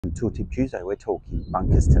welcome to a Tip Tuesday. We're talking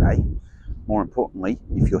bunkers today. More importantly,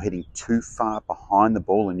 if you're heading too far behind the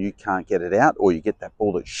ball and you can't get it out, or you get that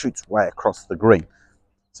ball that shoots way across the green.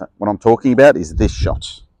 So what I'm talking about is this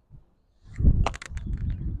shot.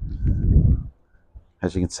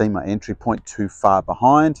 As you can see, my entry point too far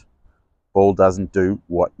behind. Ball doesn't do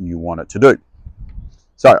what you want it to do.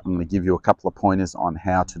 So I'm going to give you a couple of pointers on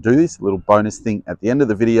how to do this. A little bonus thing at the end of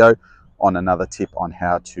the video on another tip on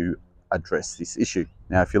how to address this issue.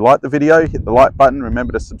 Now, if you like the video, hit the like button.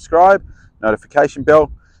 Remember to subscribe, notification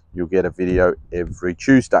bell. You'll get a video every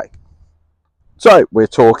Tuesday. So we're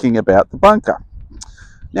talking about the bunker.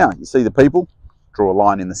 Now, you see the people draw a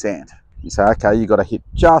line in the sand. You say, okay, you've got to hit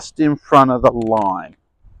just in front of the line.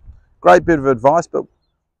 Great bit of advice, but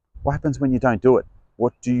what happens when you don't do it?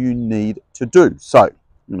 What do you need to do? So I'm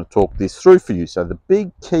going to talk this through for you. So the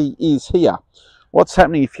big key is here. What's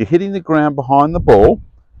happening if you're hitting the ground behind the ball,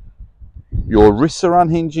 your wrists are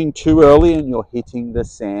unhinging too early and you're hitting the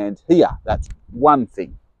sand here. That's one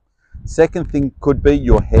thing. Second thing could be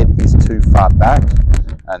your head is too far back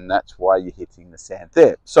and that's why you're hitting the sand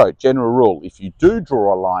there. So general rule, if you do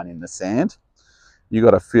draw a line in the sand, you've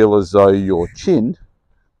got to feel as though your chin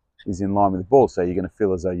is in line with the ball. So you're going to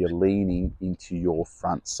feel as though you're leaning into your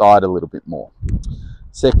front side a little bit more.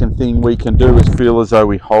 Second thing we can do is feel as though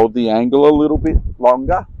we hold the angle a little bit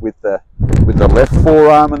longer with the left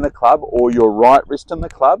forearm and the club, or your right wrist and the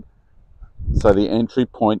club, so the entry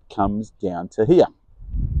point comes down to here.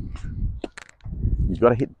 You've got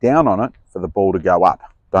to hit down on it for the ball to go up.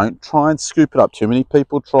 Don't try and scoop it up. Too many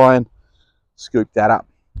people try and scoop that up.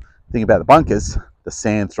 Think about the bunkers, the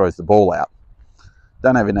sand throws the ball out.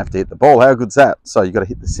 Don't even have to hit the ball. How good's that? So you've got to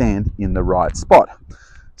hit the sand in the right spot.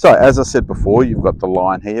 So as I said before, you've got the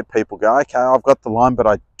line here. People go, okay, I've got the line, but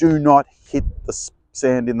I do not hit the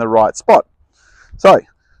sand in the right spot. So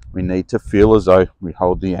we need to feel as though we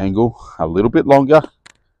hold the angle a little bit longer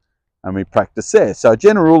and we practice there. So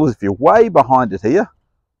general rule is if you're way behind it here,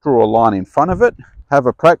 draw a line in front of it, have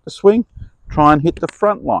a practice swing, try and hit the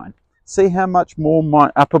front line. See how much more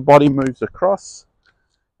my upper body moves across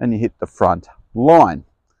and you hit the front line.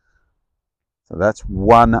 So that's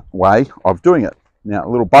one way of doing it. Now, a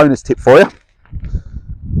little bonus tip for you.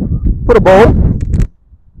 Put a ball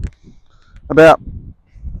about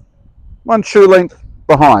one shoe length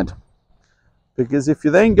behind. Because if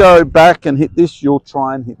you then go back and hit this, you'll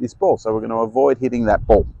try and hit this ball. So we're going to avoid hitting that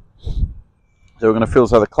ball. So we're going to feel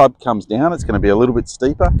as though the club comes down. It's going to be a little bit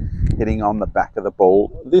steeper, hitting on the back of the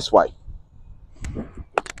ball this way.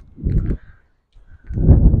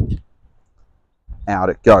 Out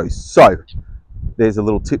it goes. So there's a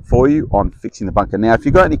little tip for you on fixing the bunker. Now, if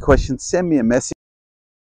you've got any questions, send me a message.